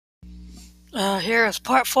Here is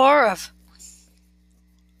part 4 of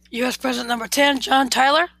U.S. President number 10, John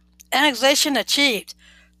Tyler. Annexation achieved.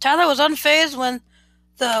 Tyler was unfazed when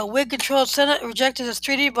the Whig-controlled Senate rejected his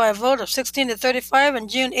treaty by a vote of 16 to 35 in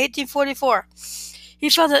June 1844. He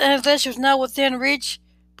felt that annexation was now within reach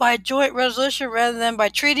by joint resolution rather than by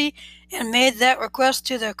treaty, and made that request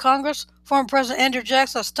to the Congress. Former President Andrew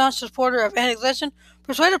Jackson, a staunch supporter of annexation,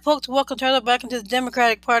 persuaded Polk to welcome Tyler back into the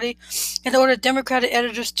Democratic Party and ordered Democratic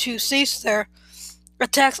editors to cease their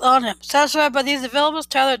attacks on him. Satisfied by these developments,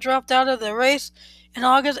 Tyler dropped out of the race in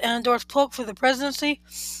August and endorsed Polk for the presidency.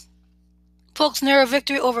 Polk's narrow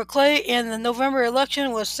victory over Clay in the November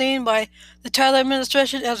election was seen by the Tyler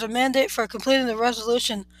administration as a mandate for completing the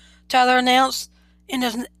resolution. Tyler announced in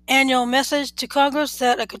his annual message to Congress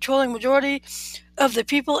that a controlling majority of the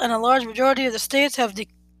people and a large majority of the states have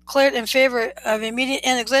declared in favor of immediate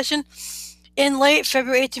annexation. In late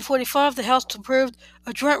February 1845, the House approved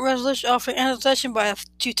a joint resolution offering annexation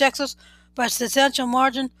to Texas by a substantial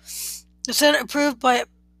margin. The Senate approved by a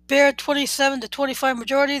bare 27 to 25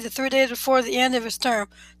 majority the 3 days before the end of his term.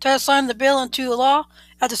 Tyler signed the bill into law.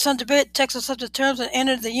 After some debate, Texas accepted terms and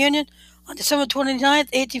entered the Union on December 29,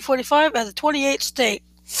 1845, as a 28th state.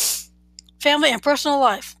 Family and personal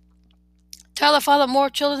life. Tyler fathered more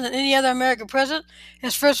children than any other American president.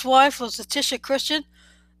 His first wife was Letitia Christian,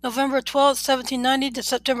 November 12, 1790 to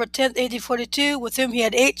September 10, 1842, with whom he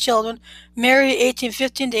had 8 children: Mary,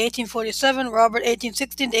 1815 to 1847, Robert,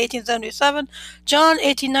 1816 to 1877, John,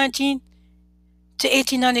 1819 to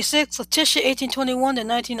 1896, Letitia, 1821 to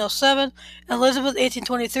 1907, Elizabeth,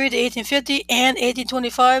 1823 to 1850, Anne,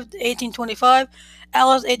 1825 to 1825,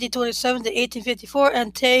 Alice, 1827 to 1854,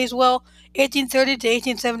 and Tazewell, 1830 to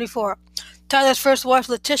 1874. Tyler's first wife,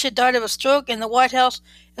 Letitia, died of a stroke in the White House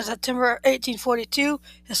in September 1842.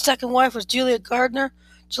 His second wife was Julia Gardner,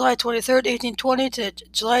 July 23, 1820 to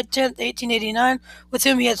July 10, 1889, with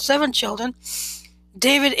whom he had 7 children: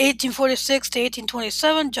 David, 1846 to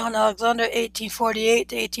 1827, John Alexander, 1848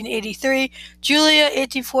 to 1883, Julia,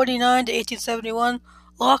 1849 to 1871,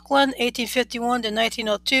 Lachlan, 1851 to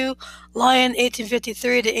 1902, Lyon,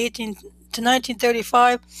 1853 to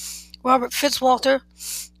 1935, Robert Fitzwalter,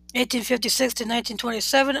 1856 to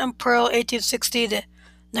 1927, and Pearl, 1860 to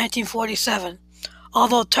 1947.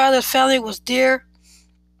 Although Tyler's family was dear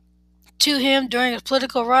to him during his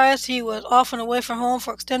political riots, he was often away from home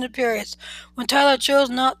for extended periods. When Tyler chose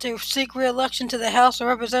not to seek re-election to the House of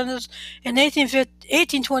Representatives in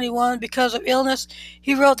 1821 because of illness,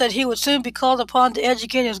 he wrote that he would soon be called upon to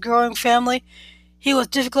educate his growing family. It was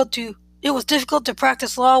difficult to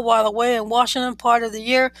practice law while away in Washington part of the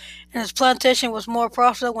year, and his plantation was more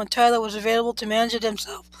profitable when Tyler was available to manage it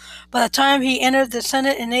himself. By the time he entered the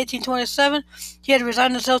Senate in 1827, he had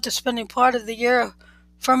resigned himself to spending part of the year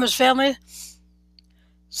from his family.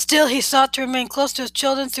 Still, he sought to remain close to his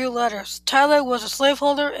children through letters. Tyler was a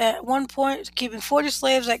slaveholder at one point, keeping 40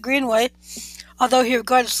 slaves at Greenway. Although he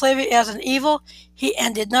regarded slavery as an evil,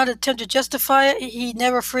 and did not attempt to justify it, he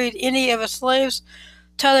never freed any of his slaves.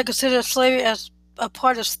 Tyler considered slavery as a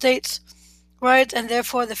part of states' rights, and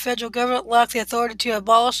therefore the federal government lacked the authority to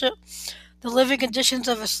abolish it. The living conditions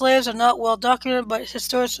of his slaves are not well documented, but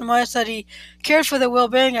historians surmise that he cared for their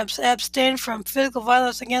well-being and abstained from physical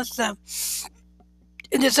violence against them.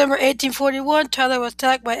 In December 1841, Tyler was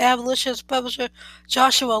attacked by abolitionist publisher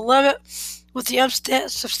Joshua Levitt with the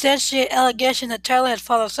unsubstantiated allegation that Tyler had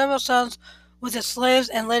fathered several sons with his slaves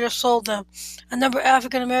and later sold them. A number of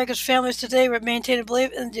African American families today maintain a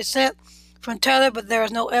belief in descent from Tyler, but there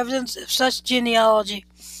is no evidence of such genealogy.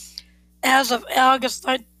 As of August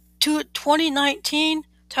 2019,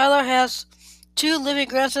 Tyler has 2 living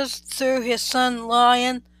grandsons through his son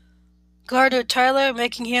Lyon Gardner Tyler,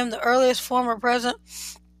 making him the earliest former president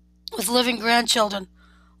with living grandchildren.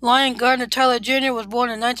 Lyon Gardner Tyler Jr. was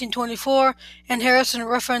born in 1924, and Harrison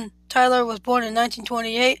Ruffin Tyler was born in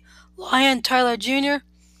 1928. Lyon Tyler Jr.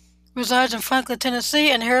 resides in Franklin, Tennessee,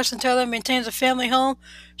 and Harrison Tyler maintains a family home,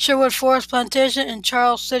 Sherwood Forest Plantation, in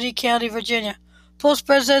Charles City County, Virginia.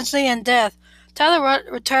 Post-presidency and death. Tyler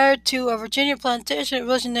retired to a Virginia plantation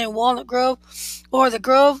originally named Walnut Grove, or the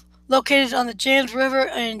Grove, located on the James River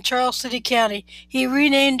in Charles City County. He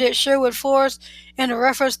renamed it Sherwood Forest in a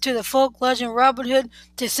reference to the folk legend Robin Hood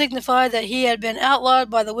to signify that he had been outlawed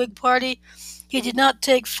by the Whig Party. He did not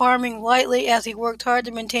take farming lightly, as he worked hard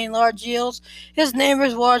to maintain large yields. His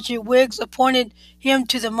neighbors, largely Whigs, appointed him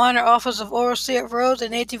to the minor office of overseer of roads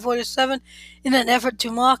in 1847 in an effort to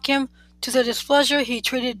mock him. To their displeasure, he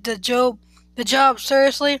treated the job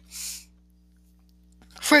seriously,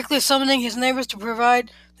 frequently summoning his neighbors to provide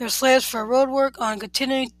their slaves for road work and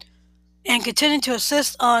continuing to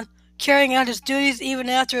insist on carrying out his duties even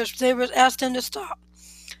after his neighbors asked him to stop.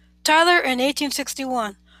 Tyler in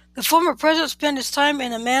 1861. The former president spent his time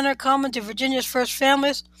in a manner common to Virginia's first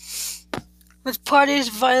families, with parties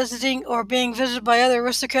visiting or being visited by other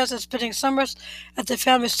aristocrats and spending summers at the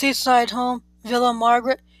family's seaside home, Villa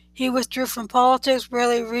Margaret. He withdrew from politics,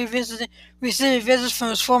 rarely receiving visits from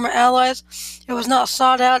his former allies, and was not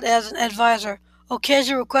sought out as an advisor.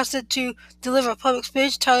 Occasionally requested to deliver a public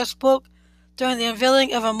speech, Tyler spoke during the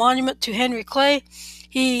unveiling of a monument to Henry Clay.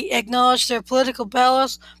 He acknowledged their political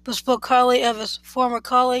balance, but spoke highly of his former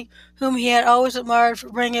colleague, whom he had always admired for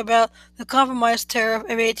bringing about the Compromise Tariff of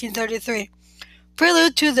 1833.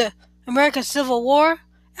 Prelude to the American Civil War.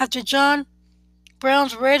 After John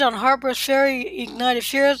Brown's raid on Harper's Ferry ignited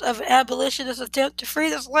fears of an abolitionist attempt to free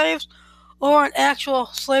the slaves or an actual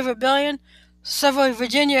slave rebellion, several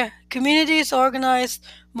Virginia communities organized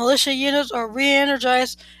militia units or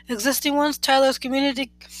re-energized existing ones. Tyler's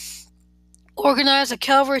community organized a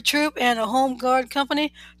cavalry troop and a home guard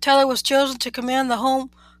company. Tyler was chosen to command the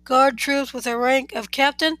home guard troops with the rank of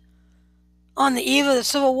captain. On the eve of the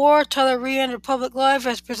Civil War, Tyler re-entered public life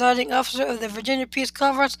as presiding officer of the Virginia Peace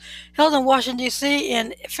Conference held in Washington, D.C.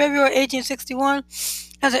 in February 1861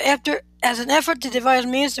 as an effort to devise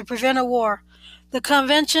means to prevent a war. The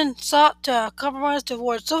convention sought to compromise to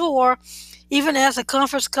avoid civil war, even as the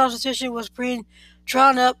conference constitution was being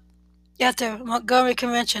drawn up at the Montgomery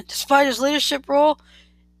Convention. Despite his leadership role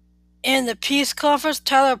in the peace conference,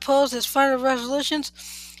 Tyler opposed its final resolutions.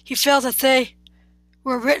 He felt that they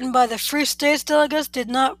were written by the Free States delegates, did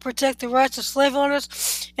not protect the rights of slave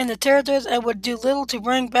owners in the territories, and would do little to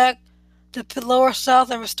bring back the lower South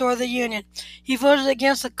and restore the Union. He voted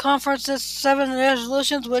against the conference's 7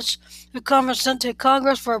 resolutions, which the conference sent to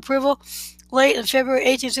Congress for approval late in February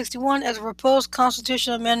 1861 as a proposed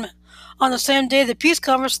constitutional amendment. On the same day the peace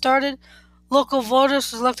conference started, local voters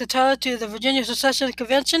selected Tyler to the Virginia Secession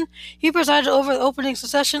Convention. He presided over the opening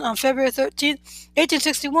session on February 13,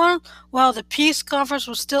 1861, while the peace conference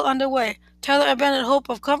was still underway. Tyler abandoned hope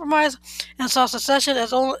of compromise and saw secession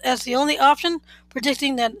as the only option,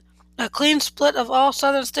 predicting that a clean split of all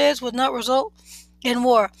southern states would not result in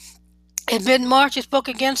war. In mid-March, he spoke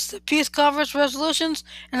against the peace conference resolutions,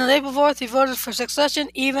 and on April 4th, he voted for secession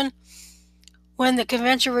even when the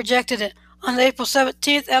convention rejected it. On April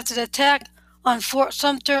 17th, after the attack on Fort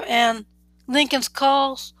Sumter and Lincoln's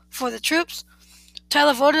calls for the troops,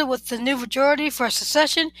 Tyler voted with the new majority for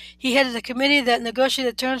secession. He headed the committee that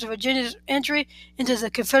negotiated terms of Virginia's entry into the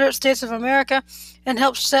Confederate States of America and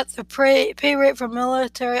helped set the pay rate for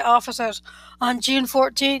military officers. On June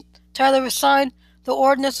 14th, Tyler signed the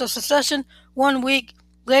Ordinance of Secession. 1 week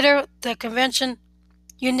later, the convention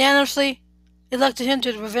unanimously elected him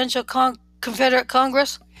to the Provincial Confederate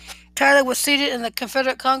Congress. Tyler was seated in the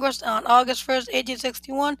Confederate Congress on August 1st,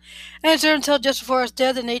 1861, and served until just before his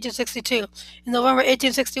death in 1862. In November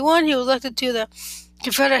 1861, he was elected to the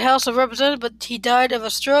Confederate House of Representatives, but he died of a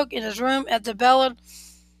stroke in his room at the Ballard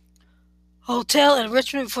Hotel in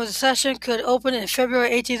Richmond before the session could open in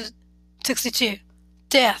February 1862.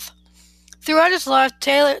 Death. Throughout his life,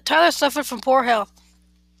 Tyler suffered from poor health.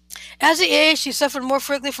 As he aged, he suffered more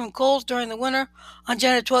frequently from colds during the winter. On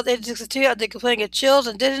January 12, 1862, after complaining of chills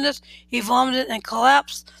and dizziness, he vomited and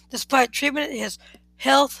collapsed. Despite treatment, his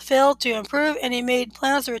health failed to improve, and he made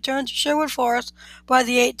plans to return to Sherwood Forest by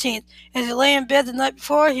the 18th. As he lay in bed the night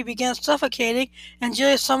before, he began suffocating, and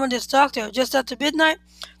Julius summoned his doctor. Just after midnight,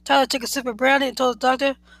 Tyler took a sip of brandy and told the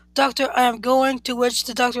doctor, "Doctor, I am going," to which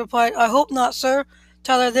the doctor replied, "I hope not, sir."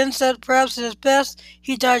 Tyler then said, "Perhaps it is best."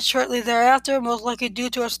 He died shortly thereafter, most likely due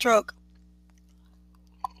to a stroke.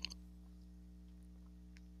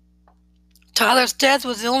 Tyler's death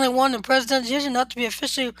was the only one in presidential history not to be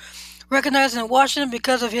officially recognized in Washington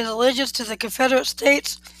because of his allegiance to the Confederate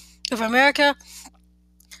States of America.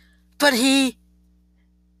 But he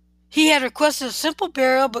had requested a simple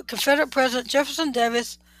burial, but Confederate President Jefferson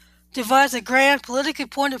Davis devised a grand, politically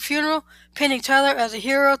pointed funeral, painting Tyler as a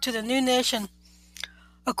hero to the new nation.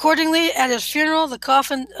 Accordingly, at his funeral, the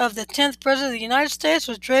coffin of the 10th President of the United States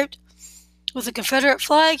was draped with the Confederate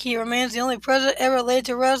flag. He remains the only president ever laid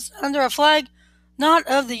to rest under a flag not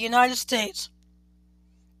of the United States.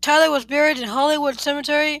 Tyler was buried in Hollywood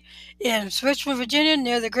Cemetery in Richmond, Virginia,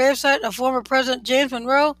 near the gravesite of former President James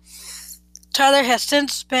Monroe. Tyler has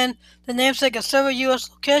since been the namesake of several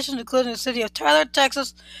U.S. locations, including the city of Tyler,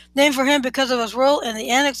 Texas, named for him because of his role in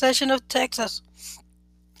the annexation of Texas.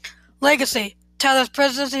 Legacy. Tyler's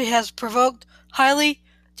presidency has provoked highly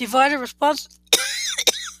divided responses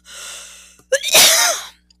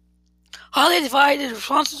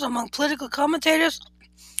among political commentators.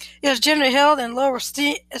 It is generally held in low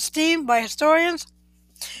esteem by historians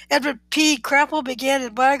Edward P. Crapple began his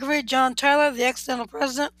biography, John Tyler, the Accidental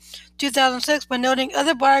President, 2006, by noting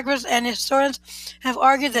other biographers and historians have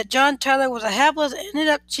argued that John Tyler was a hapless and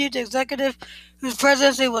inept chief executive whose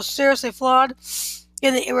presidency was seriously flawed.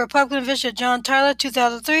 In the Republican vision of John Tyler,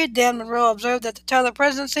 2003, Dan Monroe observed that the Tyler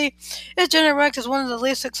presidency is generally ranked as one of the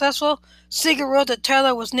least successful. Seeger wrote that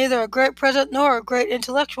Tyler was neither a great president nor a great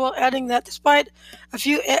intellectual, adding that despite a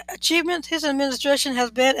few achievements, his administration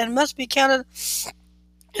has been and must be counted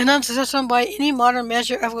an unsuccessful by any modern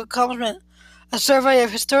measure of accomplishment. A survey of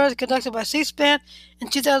historians conducted by C-SPAN in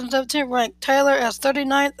 2017 ranked Tyler as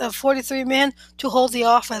 39th of 43 men to hold the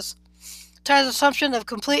office. Tyler's assumption of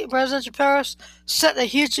complete presidential powers set a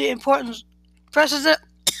hugely important precedent.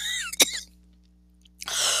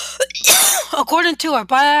 According to a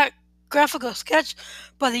biographical sketch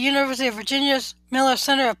by the University of Virginia's Miller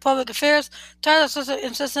Center of Public Affairs, Tyler's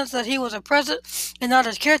insistence that he was a president and not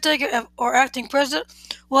a caretaker or acting president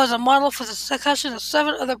was a model for the succession of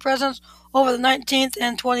 7 other presidents over the 19th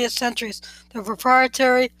and 20th centuries.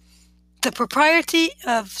 The propriety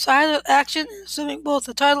of silent action, assuming both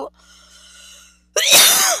the title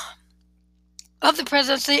of the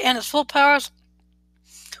presidency and its full powers,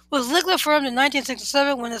 was legally affirmed in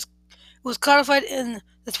 1967 when it was codified in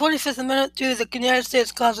the 25th Amendment to the United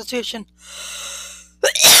States Constitution.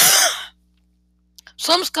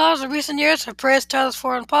 Some scholars in recent years have praised Tyler's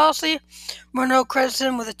foreign policy. Monroe credits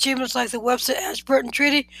him with achievements like the Webster-Ashburton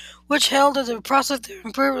Treaty, which held as a process to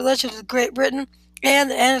improve relations with Great Britain,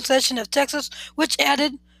 and the annexation of Texas, which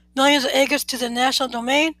added millions of acres to the national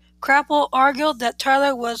domain. Crapple argued that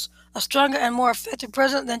Tyler was a stronger and more effective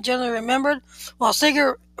president than generally remembered, while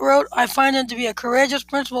Seeger wrote, "I find him to be a courageous,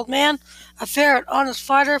 principled man, a fair and honest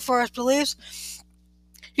fighter for his beliefs.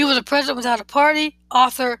 He was a president without a party."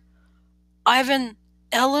 Author Ivan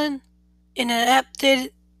Ellen, in an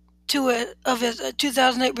update of his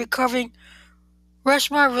 2008 Recovering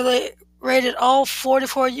Rushmore, rated all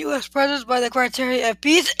 44 U.S. presidents by the criteria of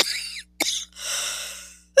peace,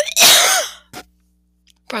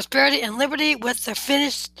 prosperity, and liberty. With the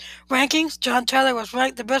finished rankings, John Tyler was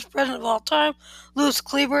ranked the best president of all time. Louis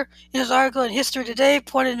Kleber, in his article in History Today,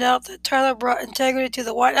 pointed out that Tyler brought integrity to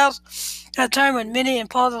the White House at a time when many in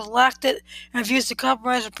politics lacked it and refused to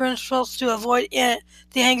compromise the principles to avoid the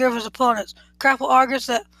anger of his opponents. Crapple argues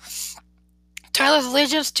that Tyler's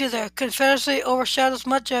allegiance to the Confederacy overshadows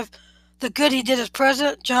much of the good he did as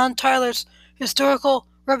president. John Tyler's historical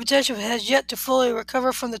reputation has yet to fully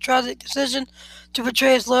recover from the tragic decision to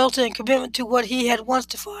betray his loyalty and commitment to what he had once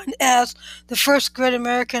defined as the first great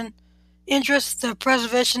American interest, the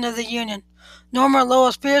preservation of the Union. Norma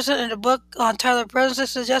Lois Pearson, in a book on Tyler's presidency,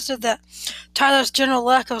 suggested that Tyler's general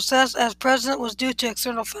lack of success as president was due to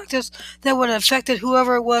external factors that would have affected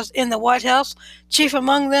whoever was in the White House. Chief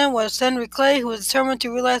among them was Henry Clay, who was determined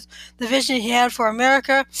to realize the vision he had for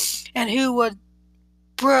America and who would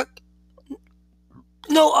brook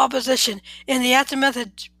no opposition. In the aftermath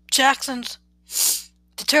of Jackson's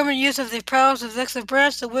determined use of the powers of the executive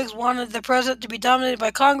branch, the Whigs wanted the president to be dominated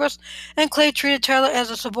by Congress, and Clay treated Tyler as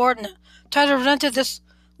a subordinate. Tyler resented this,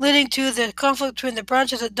 leading to the conflict between the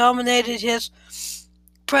branches that dominated his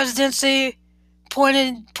presidency,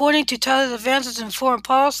 pointing to Tyler's advances in foreign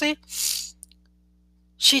policy.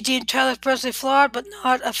 She deemed Tyler's presidency flawed, but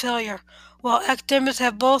not a failure. While academics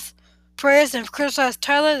have both praised and criticized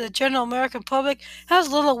Tyler, the general American public has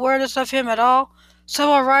little awareness of him at all.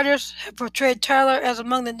 Several writers have portrayed Tyler as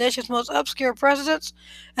among the nation's most obscure presidents.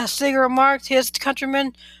 As Seeger remarked, his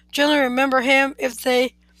countrymen generally remember him, if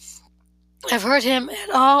they have heard him at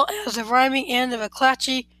all, as the rhyming end of a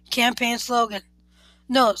catchy campaign slogan.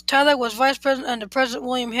 Notes: Tyler was vice president under President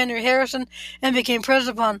William Henry Harrison and became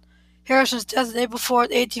president upon Harrison's death on April 4,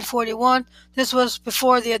 1841. This was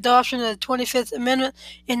before the adoption of the 25th Amendment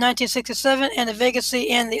in 1967, and the vacancy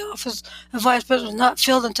in the office of vice president was not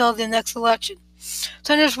filled until the next election.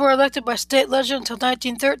 Senators were elected by state legislature until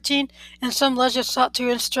 1913, and some legislators sought to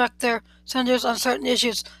instruct their senators on certain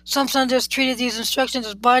issues. Some senators treated these instructions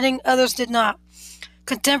as binding, others did not.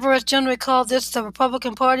 Contemporaries generally call this the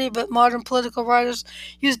Republican Party, but modern political writers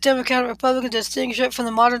use Democrat and Republican to distinguish it from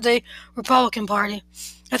the modern-day Republican Party.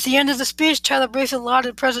 At the end of the speech, Tyler briefly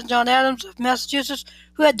lauded President John Adams of Massachusetts,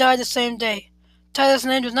 who had died the same day. Tyler's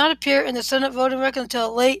name did not appear in the Senate voting record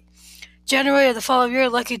until late January of the following year,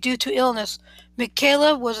 likely due to illness.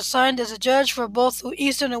 McCaleb was assigned as a judge for both the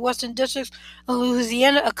eastern and western districts of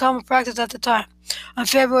Louisiana, a common practice at the time. On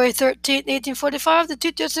February 13, 1845, the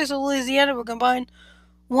two districts of Louisiana were combined.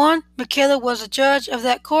 McCaleb was a judge of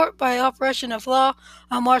that court by operation of law.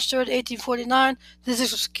 On March 3, 1849, the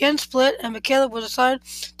district was again split, and McCaleb was assigned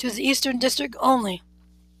to the Eastern District only.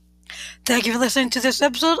 Thank you for listening to this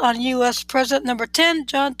episode on U.S. President number 10,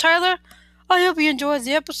 John Tyler. I hope you enjoyed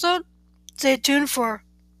the episode. Stay tuned for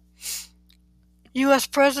U.S.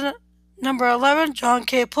 President number 11, John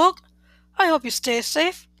K. Polk. I hope you stay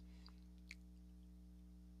safe.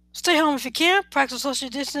 Stay home if you can. Practice social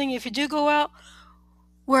distancing if you do go out.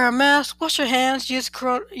 Wear a mask. Wash your hands. Use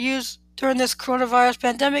during this coronavirus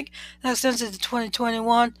pandemic that extends into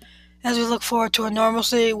 2021 as we look forward to a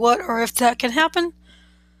normalcy, what or if that can happen.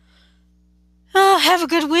 Have a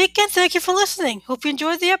good week and thank you for listening. Hope you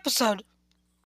enjoyed the episode.